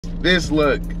This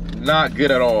look not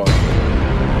good at all. We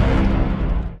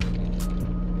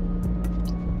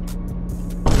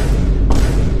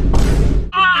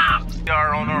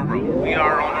are on our road. We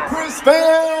are on our road. Let's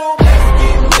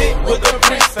get lit with the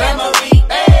Prince family.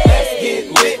 Let's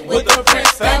get lit with the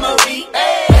Prince family.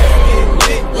 Let's get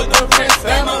lit with the Prince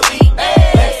family.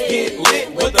 Let's get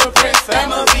lit with the Prince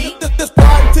family.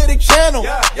 Subscribe to the channel.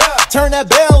 Turn that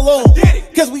bell on.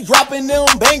 Cause we dropping them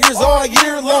bangers all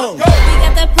year long. We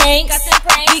got the pranks,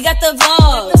 we got the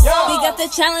vlogs, we got the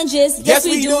challenges. Yes,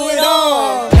 we do it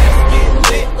all. Let's get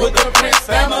lit with the Prince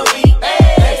family.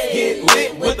 Let's get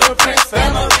lit with the Prince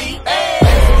family.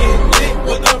 Let's get lit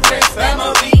with the Prince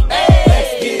family.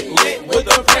 Let's get lit with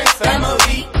the Prince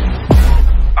family.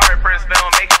 Alright, Prince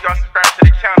family, make sure y'all subscribe to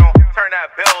the channel. Turn that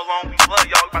bell on. We love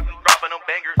y'all. About to dropping them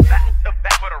bangers back to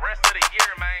back for the rest of the year,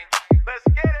 man. Let's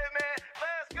get it, man.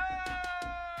 Let's go.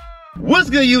 What's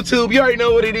good, YouTube? You already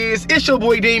know what it is. It's your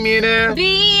boy Damien and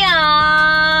Biannca.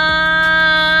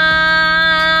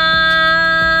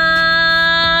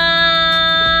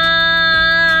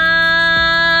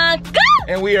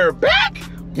 And we are back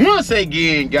once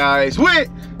again, guys, with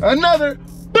another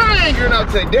banger. Now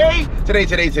today,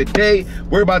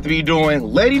 we're about to be doing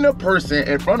letting a person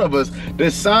in front of us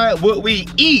decide what we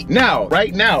eat. Now,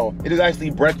 right now, it is actually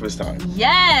breakfast time.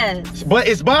 Yes. But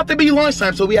it's about to be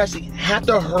lunchtime, so we actually have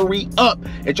to hurry up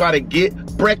and try to get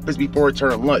breakfast before it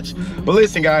turns lunch. But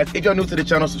listen, guys, if y'all new to the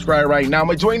channel, subscribe right now. I'm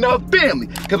gonna join the family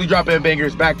because we dropping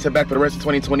bangers back to back for the rest of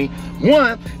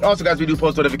 2021. Also, guys, we do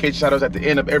post notification shout-outs at the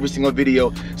end of every single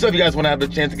video. So if you guys want to have the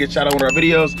chance to get shout out on our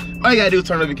videos, all you gotta do is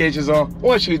turn notifications on.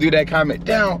 Once you do that, comment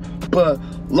down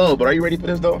below. But are you ready for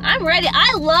this though? I'm ready.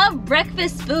 I love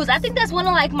breakfast foods. I think that's one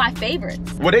of like my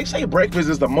favorites. Well, they say breakfast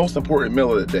is the most important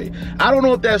meal of the day. I don't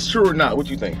know if that's true or not. What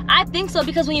you think? I think so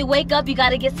because when you wake up, you got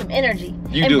to get some energy.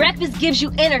 You and do. Breakfast gives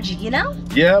you energy, you know?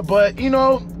 Yeah, but you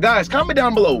know, guys, comment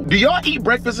down below. Do y'all eat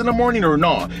breakfast in the morning or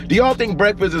not? Do y'all think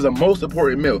breakfast is the most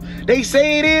important meal? They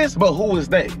say it is, but who is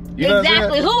they? You know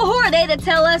exactly. Who are they to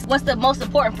tell us what's the most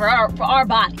important for our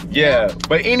bodies? Yeah,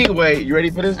 but anyway, you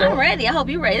ready for this though? I'm ready. I hope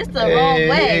you're ready. It's the wrong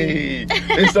way.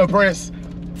 It's the Prince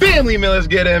family meal. Let's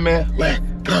get in, man. Let's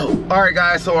go. All right,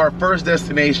 guys, so our first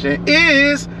destination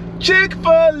is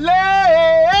Chick-fil-A.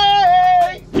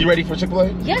 You ready for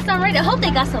Chick-fil-A? Yes, I'm ready. I hope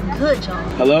they got some good, y'all.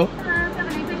 Hello?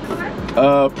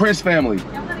 Prince family.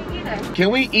 Can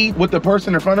we eat what the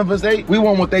person in front of us ate? We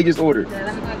want what they just ordered.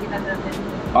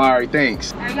 All right,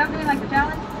 thanks. Are y'all doing like the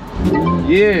challenge?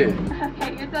 Yeah.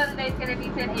 Okay, your total today is gonna be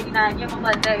 1089. You have a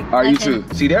blessed day. All right, you too.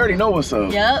 See, they already know what's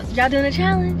up. Yep, y'all doing a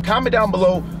challenge. Comment down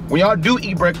below, when y'all do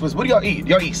eat breakfast, what do y'all eat?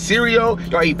 Y'all eat cereal,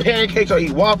 y'all eat pancakes, y'all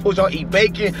eat waffles, y'all eat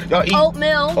bacon, y'all eat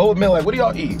oatmeal. Oatmeal, like what do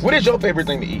y'all eat? What is your favorite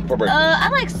thing to eat for breakfast? I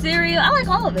like cereal. I like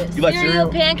all of it. You like cereal?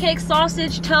 Pancakes,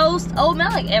 sausage, toast, oatmeal,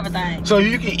 I like everything. So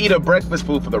you can eat a breakfast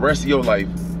food for the rest of your life,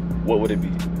 what would it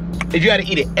be? If you had to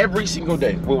eat it every single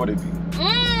day, what would it be?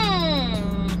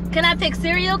 Can I pick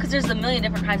cereal? Because there's a million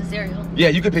different kinds of cereal. Yeah,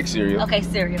 you can pick cereal. Okay,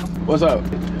 cereal. What's up? No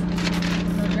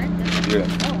drink? Yeah.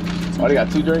 Oh, they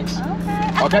got 2 drinks?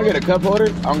 Okay. Oh, can I get a cup holder?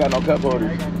 I don't got no cup holder.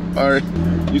 All right,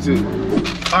 you too.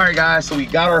 All right, guys, so we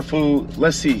got our food.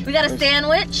 Let's see. We got a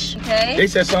sandwich, okay? They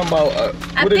said something about,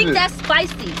 I think that's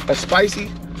spicy. A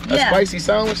spicy? Yeah. A spicy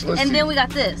sandwich? Let's see. And then we got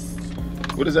this.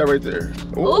 What is that right there?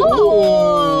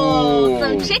 Ooh,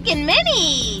 some chicken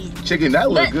minis. Chicken, that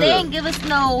look but good. They didn't give us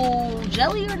no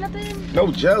jelly or nothing.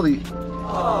 No jelly.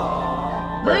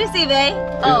 Let me see, babe.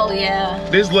 Oh, yeah.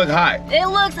 This look hot. It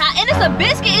looks hot. And it's a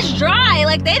biscuit. It's dry.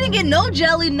 Like, they didn't get no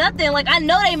jelly, nothing. Like, I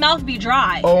know they mouth be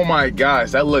dry. Oh, my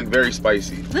gosh. That look very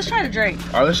spicy. Let's try the drink.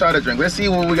 All right, let's try the drink. Let's see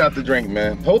what we got to drink,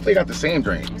 man. Hopefully, they got the same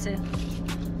drink. Let me see.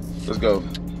 Let's go.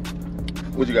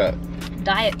 What you got?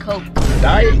 Diet Coke.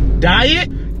 Diet?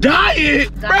 Diet? Diet?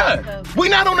 Diet Bruh, Coke. we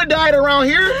not on a diet around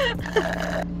here.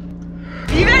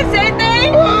 You guys same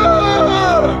thing?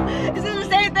 Is it the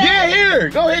same thing? Yeah, here.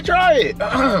 Go ahead, try it.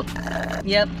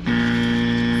 Yep.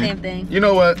 Same thing. You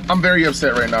know what? I'm very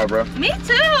upset right now, bro. Me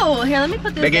too. Here, let me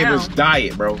put this They gave down. us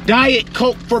diet, bro. Diet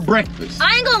Coke for breakfast.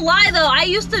 I ain't gonna lie though, I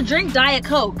used to drink Diet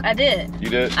Coke. I did. You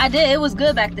did? I did. It was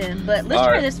good back then. But let's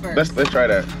try this first. Let's try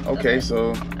that. Okay,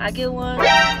 so. I get one.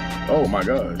 Oh my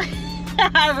God.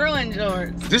 I ruined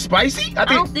yours. Is this spicy? I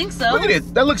don't think so. Look at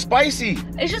it. That looks spicy.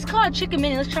 It's just called chicken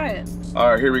mini. Let's try it. All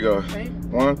right, here we go. Ready?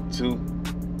 1, 2.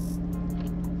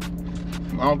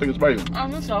 I don't think it's spicy. I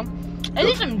don't think so. I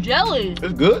need some jelly.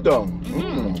 It's good though.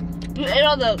 You ate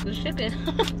all the chicken.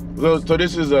 So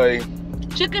this is a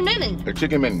Chicken mini. A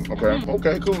chicken mini. Okay.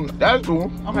 Okay, cool. That's cool.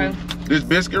 Okay. This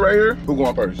biscuit right here, who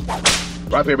going first?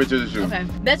 Rock, paper, scissors, shoot. Okay.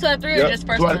 That's 2 out of 3 Yep. or just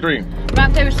first 2 out of one? 3.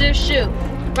 Rock, paper, scissors, shoot.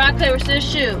 Rock, paper, scissors,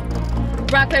 shoot.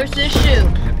 Rock, paper, scissors, shoot.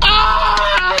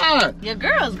 Ah! Your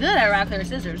girl's good at rock, paper,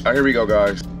 scissors. All right, here we go,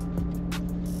 guys.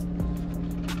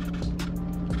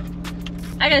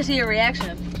 I gotta see your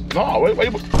reaction. No, wait.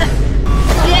 Yeah, it's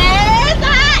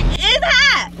hot. It's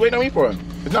hot. Wait on me for it.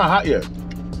 It's not hot yet.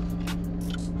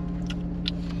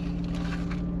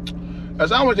 I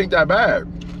don't think that bad.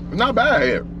 It's not bad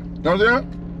yet. You know what I'm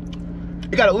saying?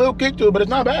 It got a little kick to it, but it's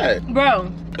not bad.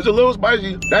 Bro. It's a little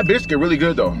spicy. That biscuit really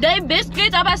good though. They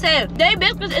biscuits, I'm about to say, they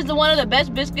biscuits is one of the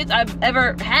best biscuits I've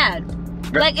ever had.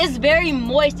 Like, it's very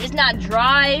moist. It's not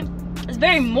dry. It's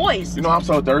very moist. You know, I'm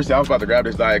so thirsty. I was about to grab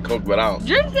this Diet Coke, but I don't.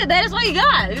 Drink it. That is what you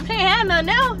got. You can't have nothing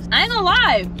else. I ain't gonna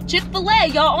lie. Chick-fil-A,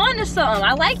 y'all on to something.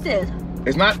 I like this.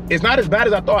 It's not as bad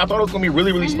as I thought. I thought it was gonna be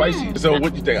really, really spicy. So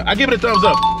what you think? I give it a thumbs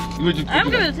up. I'm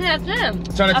giving it a 10 out of 10.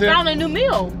 10 out of 10? I found a new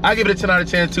meal. I give it a 10 out of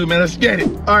 10 too, man. Let's get it.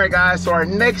 All right, guys. So our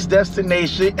next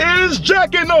destination is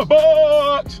Jack in the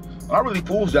Box. I really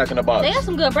pools Jack in the Box. They got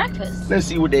some good breakfast. Let's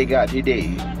see what they got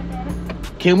today.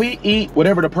 Can we eat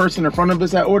whatever the person in front of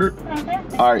us had ordered?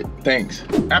 All right, thanks.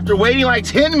 After waiting like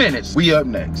 10 minutes, we up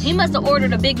next. He must have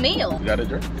ordered a big meal. You got a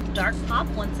drink? Dark pop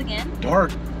once again.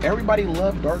 Dark. Everybody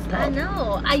loved dark pop. I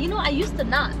know. I used to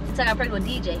not until I got pregnant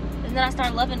with DJ. And then I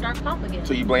started loving dark pop again.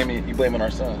 So you blaming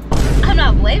our son? I'm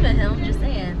not blaming him, I'm just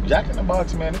saying. Jack in the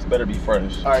Box, man, this better be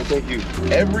fresh. All right, thank you.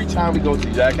 Every time we go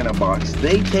to Jack in the Box,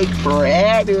 they take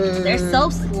forever. They're so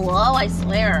slow, I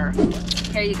swear.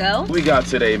 Here you go. What we got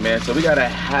today, man? So we got a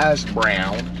hash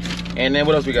brown. And then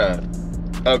what else we got?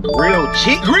 A grilled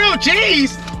cheese. Grilled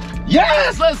cheese?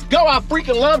 Yes, let's go. I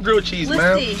freaking love grilled cheese,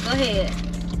 man. Let's see, go ahead.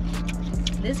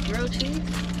 This grilled cheese?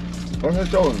 Go ahead,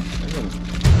 show him.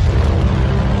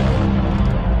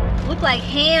 Look like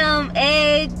ham,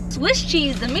 egg, Swiss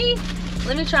cheese to me.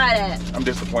 Let me try that. I'm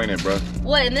disappointed, bro.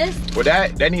 What, in this? Well,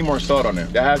 that need more salt on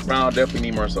it. That hash brown definitely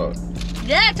need more salt.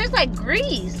 Yeah, it tastes like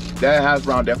grease. That hash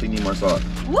brown definitely need more salt.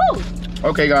 Woo!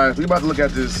 Okay, guys, we about to look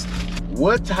at this.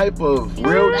 What type of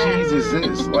grilled cheese is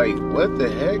this? Like, what the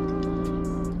heck?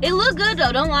 It look good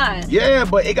though, don't lie. Yeah,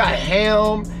 but it got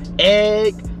ham,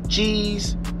 egg,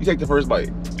 cheese. You take the first bite.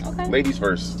 Okay. Ladies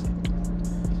first.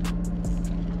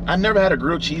 I never had a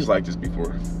grilled cheese like this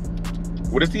before.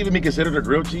 Would this even be considered a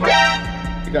grilled cheese?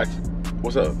 You got you.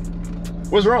 What's up?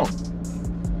 What's wrong?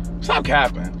 Stop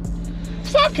capping.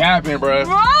 Stop capping, bro.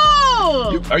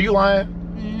 Bro! Are you lying?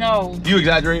 No. You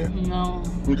exaggerating? No.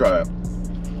 Let me try that.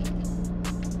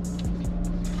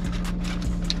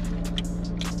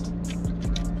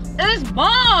 It's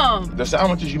bomb. The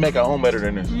sandwiches you make at home better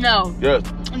than this. No. Yes.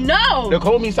 No. The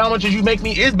cold meat sandwiches you make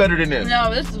me is better than this. No,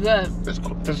 this is good. This,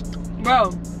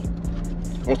 Bro.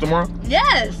 want some more?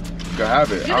 Yes. You can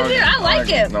have it. Give it here. I like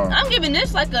it. No. I'm giving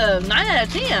this like a 9 out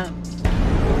of 10.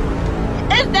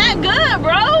 It's that good,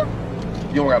 bro.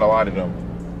 You don't got a lot of them.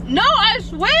 No, I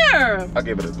swear. I'll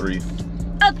give it a 3.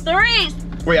 A 3.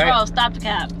 Wait, Bro, stop the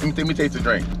cap. Let me taste the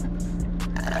drink.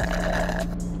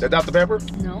 That Dr. Pepper?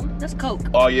 No, that's Coke.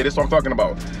 Oh yeah, that's what I'm talking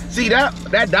about. See that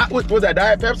was that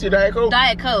Diet Pepsi or Diet Coke?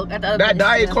 Diet Coke. That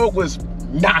Diet Coke was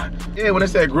nah. Yeah, when it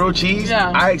said grilled cheese, yeah.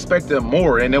 I expected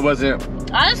more and it wasn't.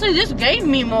 Honestly, this gave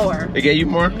me more. It gave you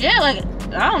more? Yeah, like,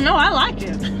 I don't know, I like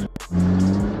it.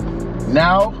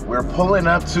 Now we're pulling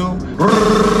up to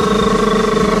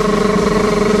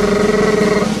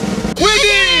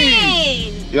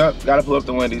Wendy's! Yep, gotta pull up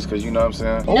to Wendy's because you know what I'm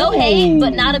saying. No hate,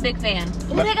 but not a big fan.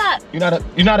 What they got?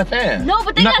 You're not a fan. No,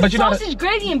 but they got sausage,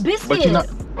 gravy, and biscuits. But you're not.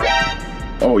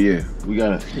 Oh yeah, we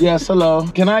got it. Yes, hello.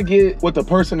 Can I get what the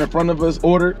person in front of us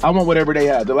ordered? I want whatever they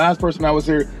had. The last person I was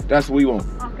here, that's what we want.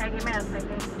 Okay, give me a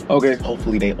second. Okay,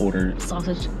 hopefully they ordered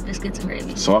sausage, biscuits, and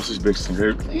gravy. Sausage, biscuits, and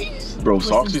gravy, please. Bro,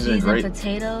 sausage and gravy. Seasoned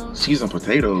potatoes. Seasoned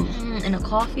potatoes. And a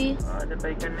coffee. The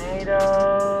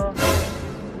Baconator.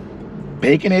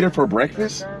 Baconator for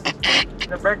breakfast?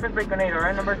 The breakfast Baconator,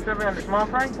 right? Number 7 on the small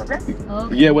fries, okay?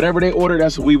 Yeah, whatever they order,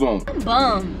 that's what we want. I'm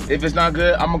bummed. If it's not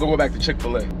good, I'm gonna go back to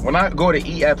Chick-fil-A. When I go to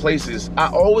eat at places, I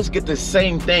always get the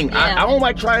same thing. Yeah. I don't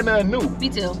like trying nothing new. Me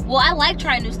too. Well, I like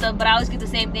trying new stuff, but I always get the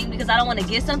same thing because I don't want to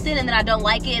get something and then I don't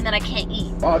like it and then I can't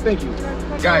eat. Oh, thank you.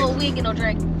 Guys, So we ain't get no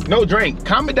drink. no drink.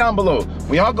 Comment down below.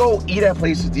 When y'all go eat at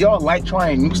places, do y'all like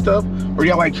trying new stuff? Or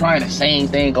y'all like trying the same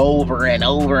thing over and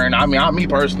over? And I mean, me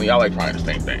personally, I like trying the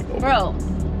same thing over. Bro,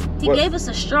 he What? gave us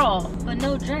a straw, but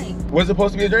no drink. Was it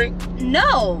supposed to be a drink?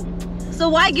 No. So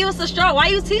why give us a straw? Why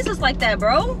you tease us like that,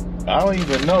 bro? I don't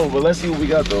even know, but let's see what we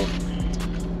got though.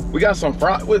 We got some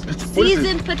fried, what is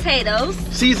Seasoned potatoes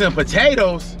seasoned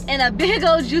potatoes. and a big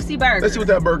old juicy burger. Let's see what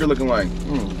that burger looking like.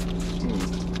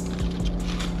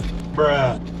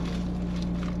 Bruh.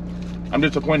 I'm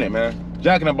disappointed, man.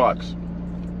 Jack in the Box.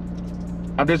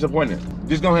 I'm disappointed.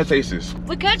 Just go ahead and taste this.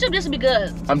 With ketchup, this would be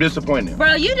good. I'm disappointed.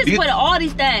 Bro, you just put all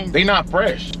these things. They not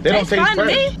fresh. They don't taste fine to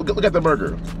fresh. me. Look at the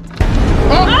burger.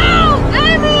 Oh,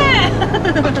 Damien!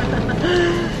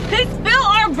 He spilled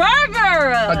our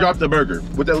burger. I dropped the burger.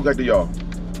 What that look like to y'all?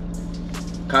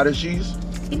 Cottage cheese? I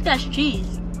think that's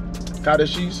cheese.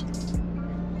 Cottage cheese?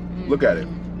 Look at it.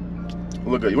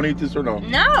 Look at it. You want to eat this or no?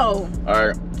 No. All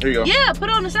right, here you go. Yeah, put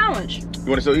it on the sandwich. You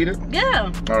want to still eat it?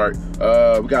 Yeah. All right.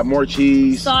 We got more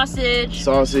cheese.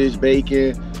 Sausage.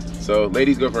 Bacon. So,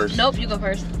 ladies go first. Nope, you go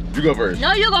first. You go first.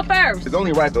 No, you go first. It's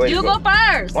only right the ladies You go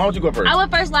first. Why don't you go first? I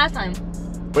went first last time.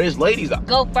 But it's ladies.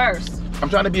 Go first. I'm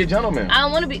trying to be a gentleman. I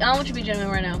don't want you to be a gentleman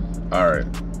right now. All right.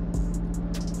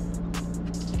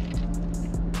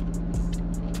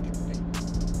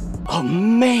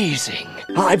 Amazing.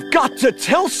 I've got to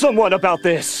tell someone about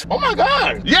this. Oh my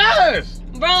God. Yes.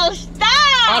 Bro, stop.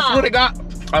 I swear to God.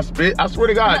 I swear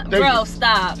to God. Bro,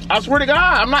 stop. I swear to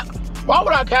God. I'm not. Why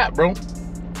would I cap, bro?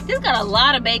 This got a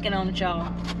lot of bacon on it,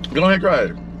 y'all. Go ahead, try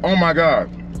it. Oh my God.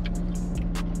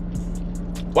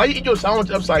 Why you eat your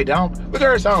sandwich upside down? Look at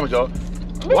her sandwich, y'all.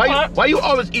 Why you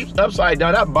always eat upside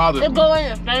down? That bothers me. It goes in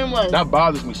the same way. That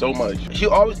bothers me so much. She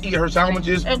always eat her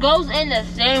sandwiches. It goes in the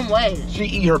same way. She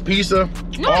eat her pizza.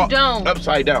 No, I don't.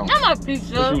 Upside down. Not my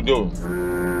pizza. Yes, you do.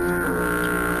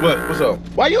 What's up?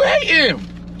 Why you hating?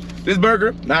 This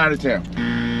burger, 9 out of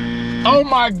 10. Oh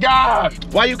my gosh.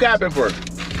 Why you capping for?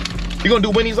 You gonna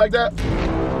do Winnie's like that?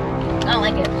 I don't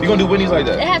like it. You gonna do Winnie's like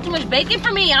It that? has too much bacon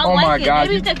for me. I don't Oh my like it. God.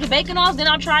 Maybe you take the bacon off, then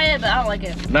I'll try it, but I don't like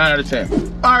it. 9 out of 10.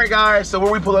 All right, guys. So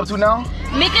where we pull up to now?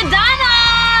 McDonald's!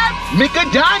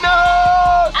 McDonald's!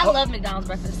 I love McDonald's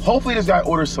breakfast. Hopefully this guy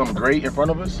orders something great in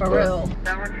front of us. For real.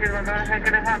 How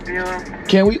can I help you?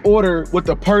 Can we order what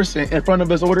the person in front of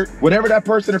us ordered? Whatever that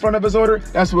person in front of us ordered,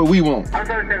 that's what we want. I'm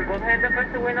sorry, sir. Go ahead and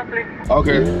press the window, please.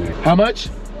 Okay. How much?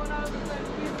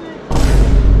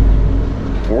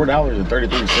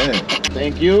 $4.33.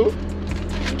 Thank you.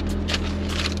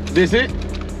 This it?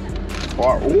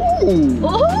 Ooh.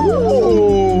 Ooh.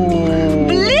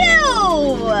 Blue!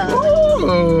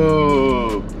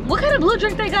 Ooh. What kind of blue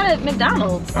drink they got at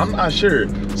McDonald's? I'm not sure.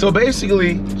 So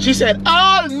basically, she said,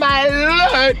 oh my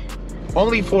Lord.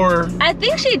 Only for... I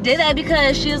think she did that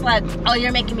because she was like, oh,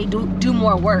 you're making me do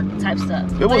more work type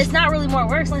stuff. But it's not really more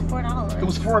work, it's like $4. It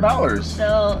was $4.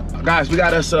 So... Guys, we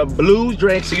got us a blue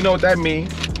drink, so you know what that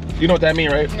means. You know what that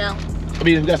means, right? No. I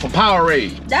mean, we got some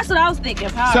Powerade. That's what I was thinking,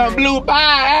 Powerade. Some blue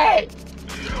pie.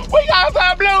 We got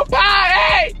some blue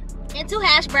pie. And 2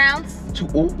 hash browns. Two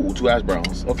hash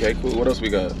browns. Okay, cool. What else we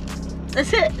got?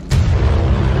 That's it.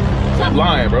 I'm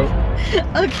lying, bro.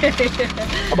 Okay.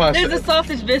 About to There's a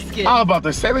sausage biscuit. I'm about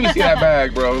to say, let me see that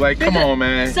bag, bro. Like, come on,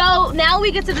 man. So now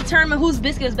we get to determine whose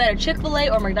biscuit is better, Chick-fil-A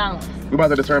or McDonald's. We're about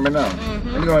to determine now.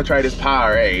 I'm gonna try this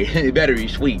Powerade. It better be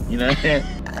sweet, you know what I'm saying?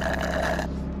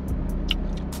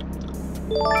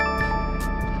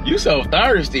 You so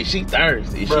thirsty. She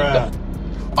thirsty.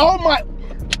 Oh my!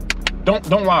 Don't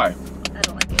lie. I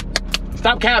don't like it.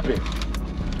 Stop capping. I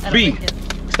don't B. like it.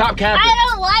 Stop capping. I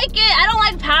don't like it. I don't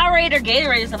like Powerade or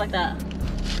Gatorade and stuff like that.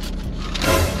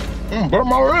 Burn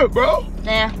my rib, bro.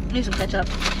 Nah, need some ketchup.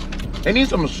 They need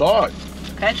some sauce.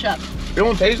 Ketchup. It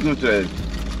don't taste good today.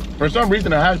 For some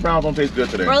reason, the hash browns don't taste good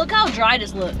today. Bro, look how dry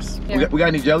this looks. Here. We got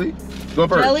any jelly? Go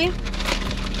first. Jelly?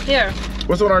 Here.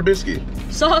 What's on our biscuit?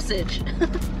 Sausage.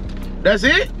 That's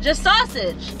it? Just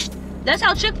sausage. That's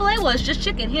how Chick-fil-A was, just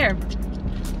chicken. Here.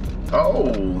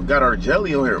 Oh, got our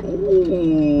jelly on here.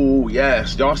 Ooh,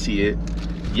 yes. Y'all see it.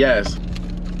 Yes.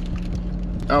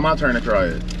 My turn to try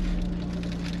it.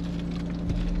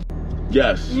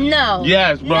 Yes. No.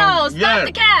 Yes, bro. No, stop Yes.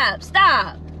 the cap.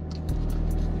 Stop.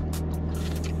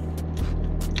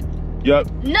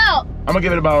 Yep. No. I'm gonna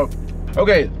give it about,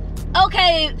 okay,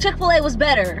 Okay, Chick-fil-A was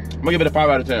better. I'm gonna give it a 5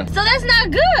 out of 10. So that's not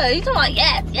good. You talking about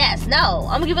yes, no.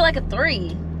 I'm gonna give it like a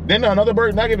 3. Didn't another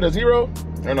burger not give it a 0?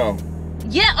 Or no?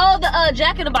 Yeah, oh, the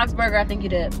Jack in the Box burger, I think you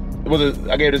did.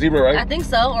 I gave it a 0, right? I think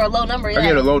so, or a low number, yeah. I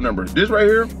gave it a low number. This right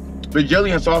here, the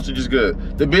jelly and sausage is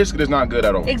good. The biscuit is not good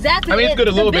at all. Exactly. I mean, it's good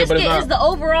a little bit, but it's not. The biscuit is the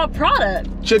overall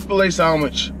product. Chick-fil-A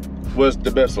sandwich was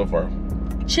the best so far.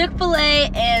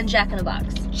 Chick-fil-A and Jack in the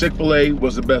Box. Chick-fil-A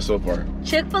was the best so far.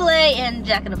 Chick-fil-A and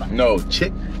Jack in the Box. No,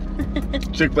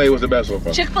 Chick-fil-A was the best so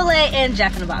far. Chick-fil-A and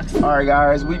Jack in the Box. All right,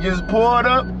 guys, we just pulled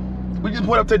up. We just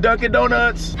pulled up to Dunkin'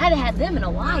 Donuts. Hadn't had them in a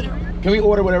while. Can we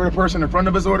order whatever the person in front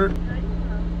of us ordered?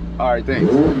 All right, thanks.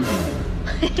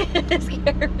 It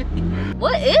scared me.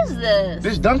 What is this?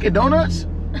 This Dunkin' Donuts?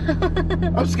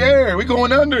 I'm scared. We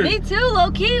going under. Me too,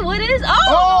 low key. What is?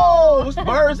 Oh, it's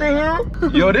birds in here.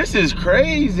 Yo, this is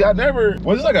crazy. I never.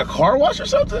 Was this like a car wash or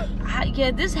something?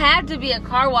 Yeah, this had to be a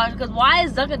car wash because why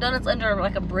is Dunkin' Donuts under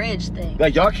like a bridge thing?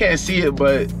 Like y'all can't see it,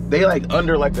 but they like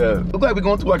under like a. Look like we're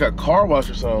going through like a car wash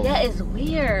or something. Yeah, it's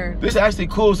weird. This is actually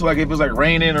cool. So like if it's like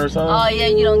raining or something. Oh yeah,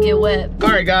 you don't get wet. All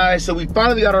right, guys. So we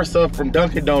finally got our stuff from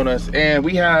Dunkin' Donuts, and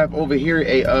we have over here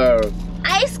a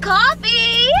iced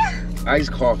coffee.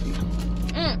 iced coffee.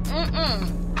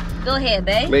 Go ahead,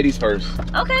 babe. Ladies first.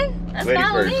 Okay, that's Ladies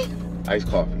fine first. with me. Iced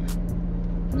coffee.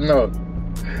 No.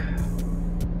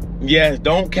 Yes,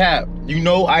 don't cap. You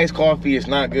know iced coffee is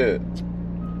not good.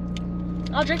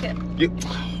 I'll drink it.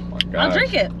 Oh my God. I'll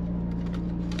drink it.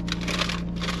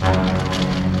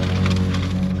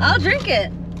 I'll drink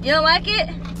it. You don't like it?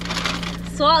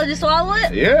 Swallow, just swallow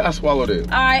it? Yeah, I swallowed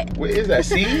it. All right. What is that,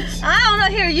 seeds? I don't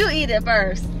know. Here, you eat it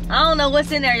first. I don't know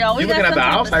what's in there, y'all. We You got looking at the some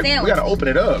type of outside? We sandwich. gotta open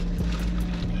it up.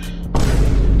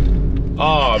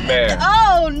 Oh man.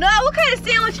 Oh no! What kind of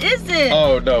sandwich is it?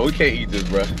 Oh no, we can't eat this,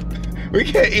 bro. We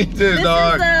can't eat this,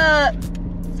 dog. This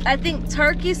is I think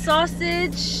turkey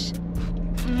sausage,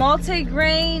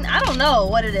 multigrain. I don't know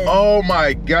what it is. Oh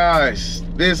my gosh,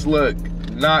 this look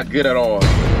not good at all.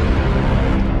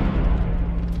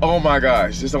 Oh my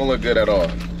gosh, this don't look good at all.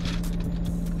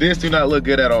 This do not look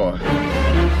good at all.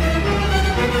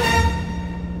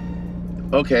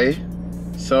 Okay,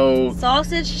 so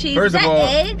Sausage, cheese. first is of that all,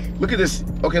 egg? look at this.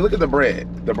 Okay, look at the bread.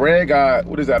 The bread got,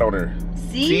 what is that on there?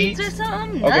 Seeds or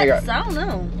something? Okay, Nuts? got- I don't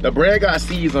know. The bread got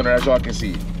seeds on there, as y'all can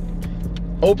see.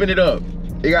 Open it up.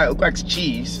 It got, look like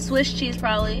cheese Swiss cheese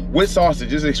probably. with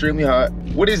sausage. It's extremely hot.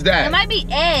 What is that? It might be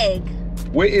egg.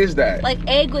 What is that? Like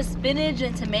egg with spinach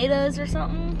and tomatoes or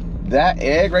something. That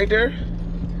egg right there?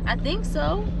 I think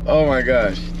so. Oh my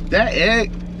gosh. That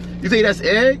egg? You think that's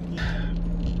egg?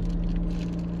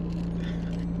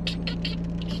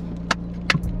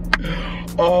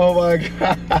 Oh my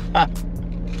God.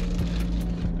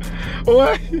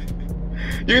 What?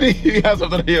 You got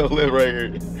something on your lip right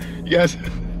here. You guys.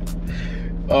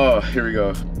 Oh, here we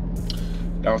go.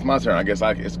 That was my turn. I guess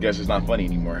it's not funny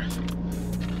anymore.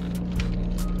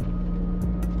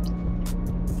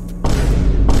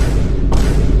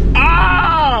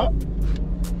 Ah!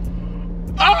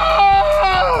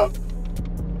 Ah!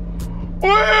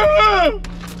 Wait!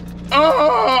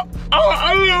 Ah!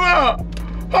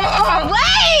 Ah!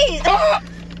 Wait! Ah!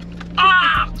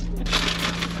 Ah!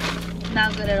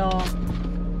 Not good at all.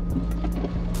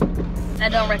 I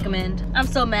don't recommend. I'm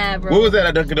so mad, bro. What was that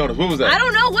at Dunkin' Donuts? What was that? I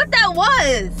don't know what that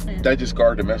was. That just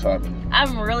scarred the mess out of me.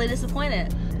 I'm really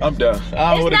disappointed. I'm done.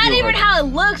 I don't It's wanna not deal even with it. how it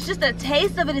looks, just the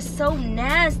taste of it is so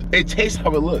nasty. It tastes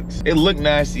how it looks. It looked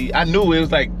nasty. I knew it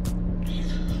was like.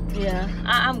 Yeah,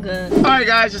 I'm good. All right,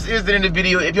 guys, this is the end of the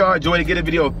video. If y'all enjoyed it, give the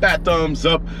video a fat thumbs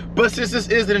up. But since this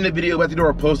is the end of the video, we have to do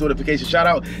our post notification shout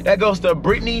out. That goes to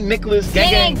Brittany, Nicholas,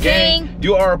 gang.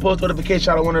 You are our post notification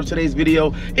shout out winner of today's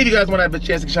video. If you guys want to have a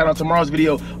chance to shout out tomorrow's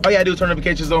video, all you gotta do is turn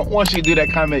notifications on. Once you do that,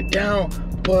 comment down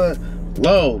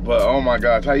below. But oh my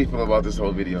gosh, how you feel about this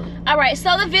whole video? All right,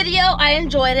 so the video, I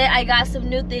enjoyed it. I got some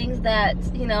new things that,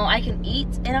 you know, I can eat.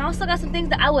 And I also got some things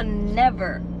that I would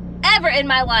never, ever in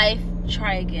my life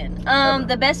try again.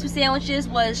 The best two sandwiches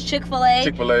was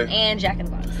Chick-fil-A and Jack in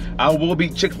the Box. I will be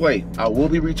Chick-fil-A. I will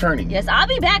be returning. Yes, I'll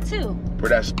be back too. For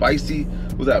that spicy,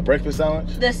 was that breakfast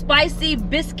sandwich? The spicy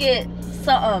biscuit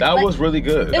something. That was really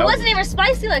good. It wasn't even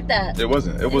spicy like that. It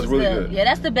wasn't. It was really good. Yeah,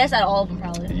 that's the best out of all of them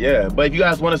probably. Yeah, but if you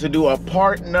guys want us to do a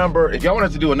part number, if y'all want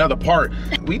us to do another part,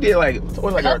 we did like, what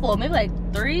was like Couple, maybe like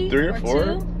three or four?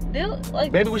 two. Dude,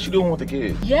 like, Maybe we should do one with the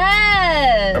kids.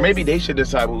 Yes. Or maybe they should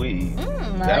decide what we eat.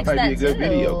 That might be a good too.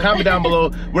 video. Comment down below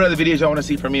what other videos y'all want to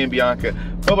see from me and Biannca.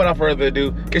 But without further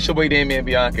ado, it's your boy Damien and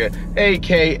Biannca,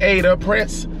 aka the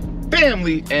Prince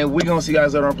Family, and we're gonna see you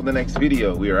guys later on for the next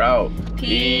video. We are out.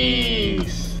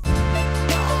 Peace.